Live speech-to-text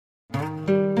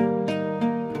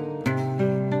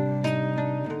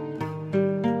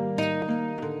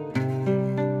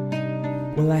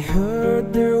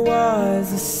heard there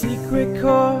was a secret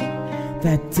chord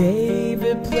that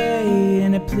David played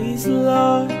and it pleased the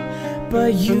Lord.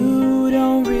 But you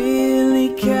don't really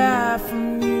care for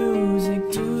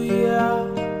music, do ya?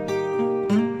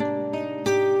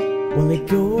 Well, it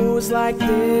goes like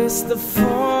this: the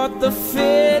fourth, the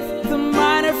fifth, the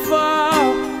minor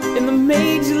fall, and the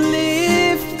major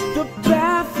lift, the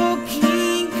baffled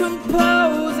king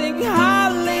composing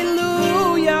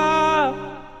hallelujah,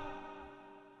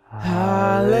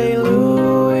 hallelujah,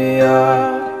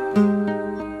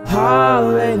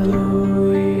 hallelujah,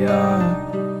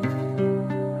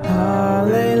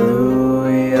 hallelujah,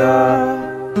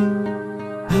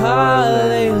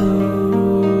 hallelujah.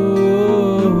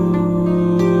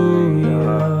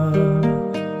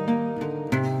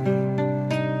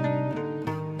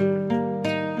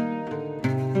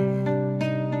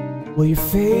 Well, your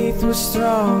faith was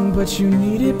strong, but you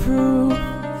needed proof.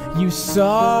 You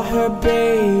saw her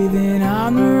bathing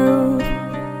on the roof,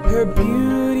 her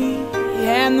beauty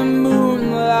and the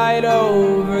moonlight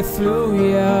overthrew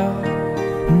ya.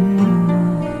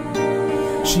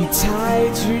 She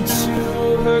tied you to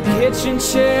her kitchen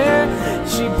chair,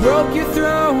 she broke your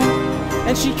throat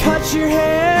and she cut your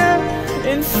hair,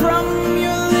 and from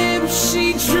your lips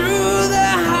she drew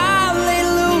the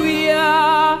hallelujah,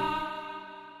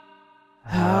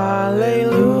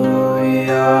 hallelujah,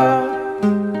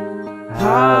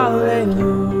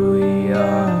 hallelujah,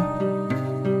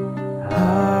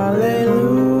 hallelujah,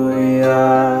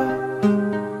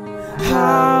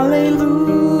 hallelujah.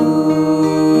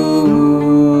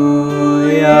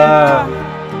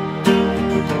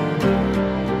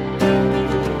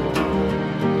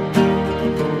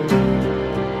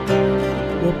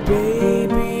 Well,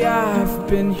 baby, I've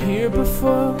been here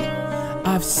before.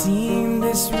 I've seen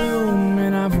this room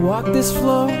and I've walked this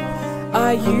floor.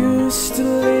 I used to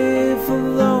live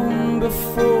alone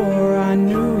before I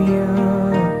knew you,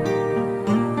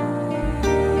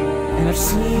 and I've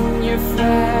seen your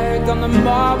flag on the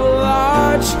marble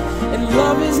arch. And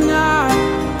love is not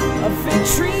a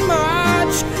victory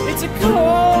march, it's a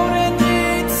cold and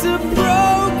it's a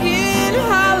broken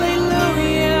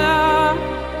hallelujah,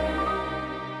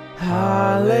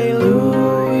 hallelujah,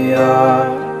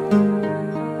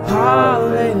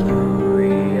 hallelujah,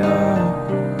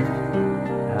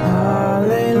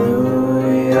 hallelujah,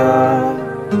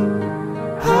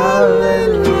 hallelujah.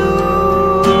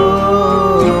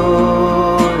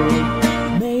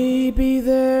 Maybe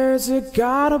there's a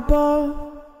God above,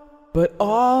 but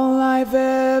all I've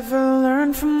ever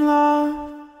learned from love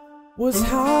was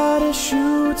how to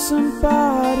shoot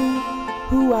somebody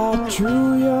who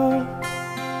outdrew you.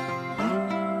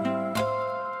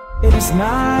 It is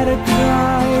not a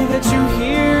cry that you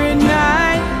hear at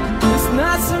night, it's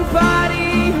not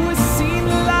somebody who has seen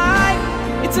the light.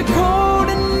 It's a cold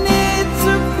and it's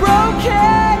a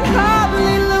broken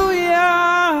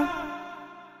hallelujah,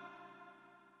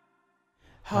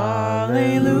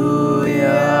 hallelujah.